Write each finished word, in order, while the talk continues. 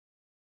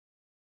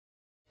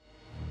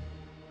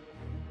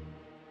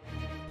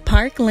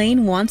Park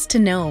Lane wants to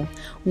know,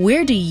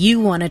 where do you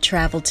want to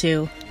travel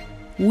to?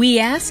 We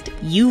asked,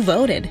 you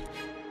voted.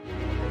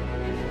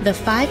 The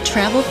 5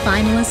 travel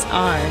finalists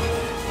are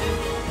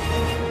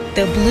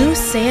the blue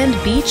sand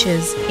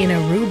beaches in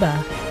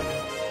Aruba,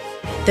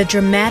 the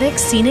dramatic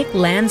scenic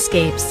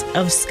landscapes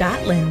of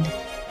Scotland,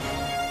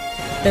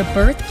 the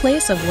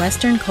birthplace of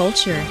Western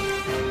culture,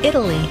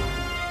 Italy,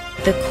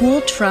 the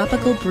cool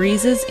tropical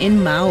breezes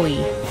in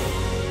Maui,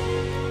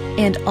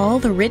 and all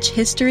the rich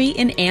history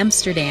in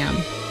Amsterdam.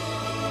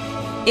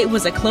 It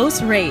was a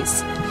close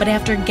race, but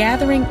after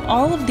gathering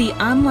all of the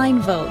online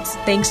votes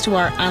thanks to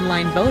our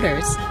online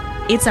voters,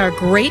 it's our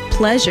great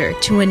pleasure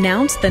to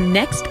announce the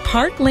next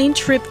Park Lane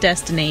trip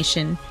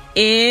destination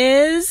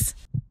is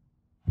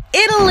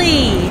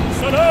Italy!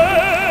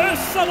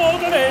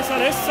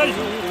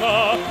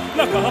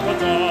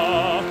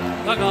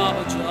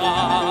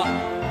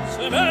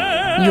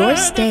 Your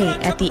stay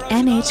at the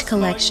NH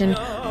Collection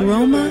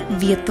Roma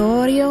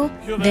Vittorio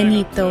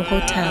Veneto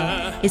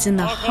Hotel is in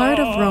the heart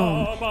of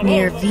Rome,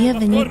 near Via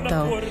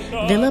Veneto,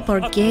 Villa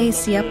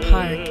Borghesia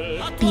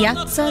Park,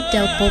 Piazza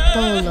del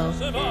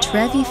Popolo,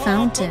 Trevi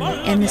Fountain,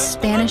 and the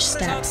Spanish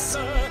Steps.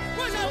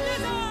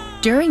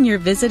 During your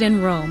visit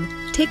in Rome,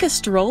 take a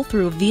stroll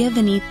through Via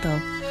Veneto,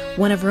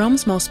 one of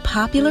Rome's most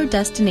popular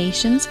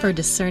destinations for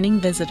discerning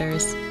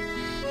visitors.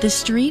 The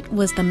street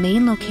was the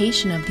main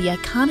location of the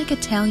iconic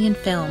Italian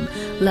film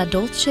La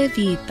Dolce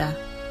Vita.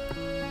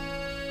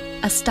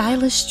 A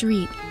stylish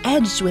street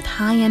edged with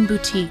high-end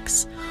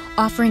boutiques,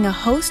 offering a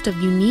host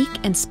of unique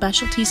and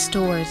specialty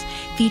stores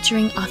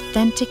featuring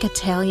authentic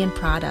Italian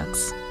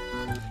products.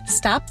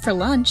 Stop for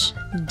lunch,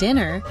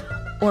 dinner,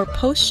 or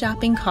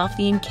post-shopping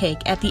coffee and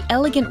cake at the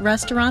elegant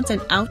restaurants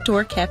and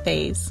outdoor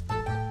cafes.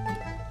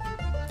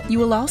 You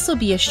will also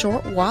be a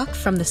short walk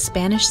from the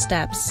Spanish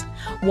Steps.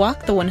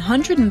 Walk the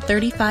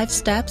 135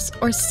 steps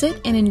or sit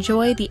and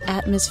enjoy the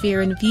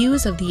atmosphere and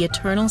views of the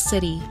Eternal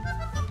City.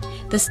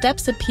 The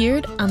steps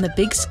appeared on the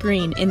big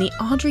screen in the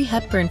Audrey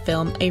Hepburn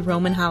film A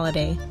Roman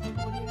Holiday.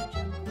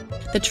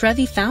 The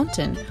Trevi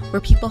Fountain,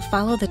 where people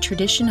follow the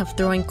tradition of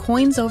throwing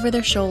coins over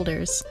their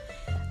shoulders.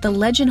 The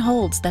legend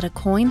holds that a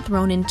coin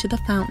thrown into the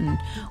fountain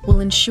will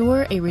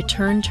ensure a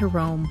return to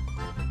Rome.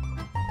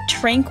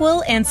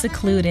 Tranquil and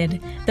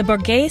secluded, the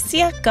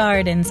Borghesia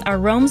Gardens are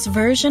Rome's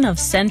version of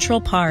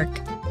Central Park,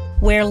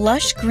 where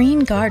lush green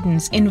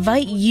gardens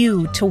invite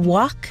you to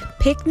walk,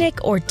 picnic,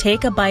 or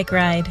take a bike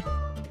ride.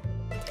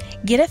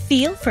 Get a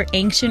feel for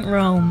ancient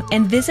Rome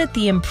and visit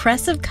the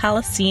impressive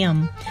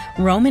Colosseum,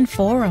 Roman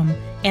Forum,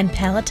 and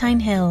Palatine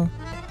Hill.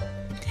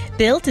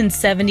 Built in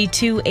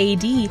 72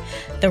 AD,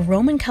 the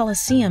Roman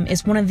Colosseum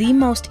is one of the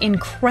most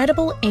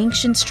incredible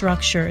ancient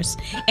structures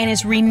and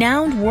is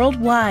renowned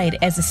worldwide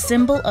as a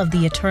symbol of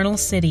the Eternal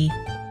City.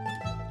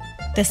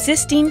 The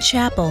Sistine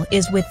Chapel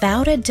is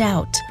without a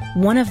doubt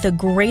one of the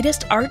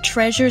greatest art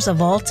treasures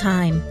of all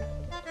time.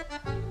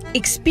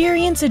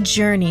 Experience a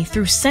journey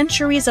through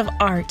centuries of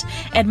art,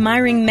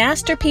 admiring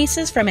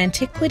masterpieces from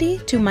antiquity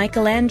to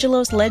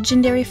Michelangelo's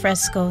legendary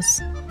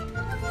frescoes.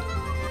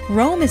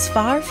 Rome is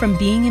far from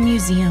being a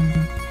museum.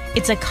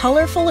 It's a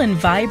colorful and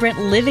vibrant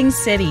living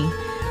city.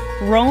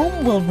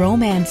 Rome will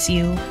romance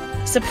you,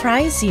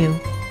 surprise you,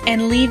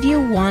 and leave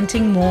you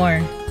wanting more.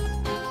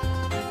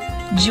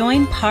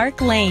 Join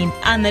Park Lane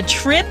on the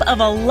trip of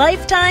a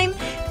lifetime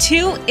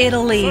to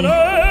Italy.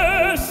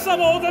 La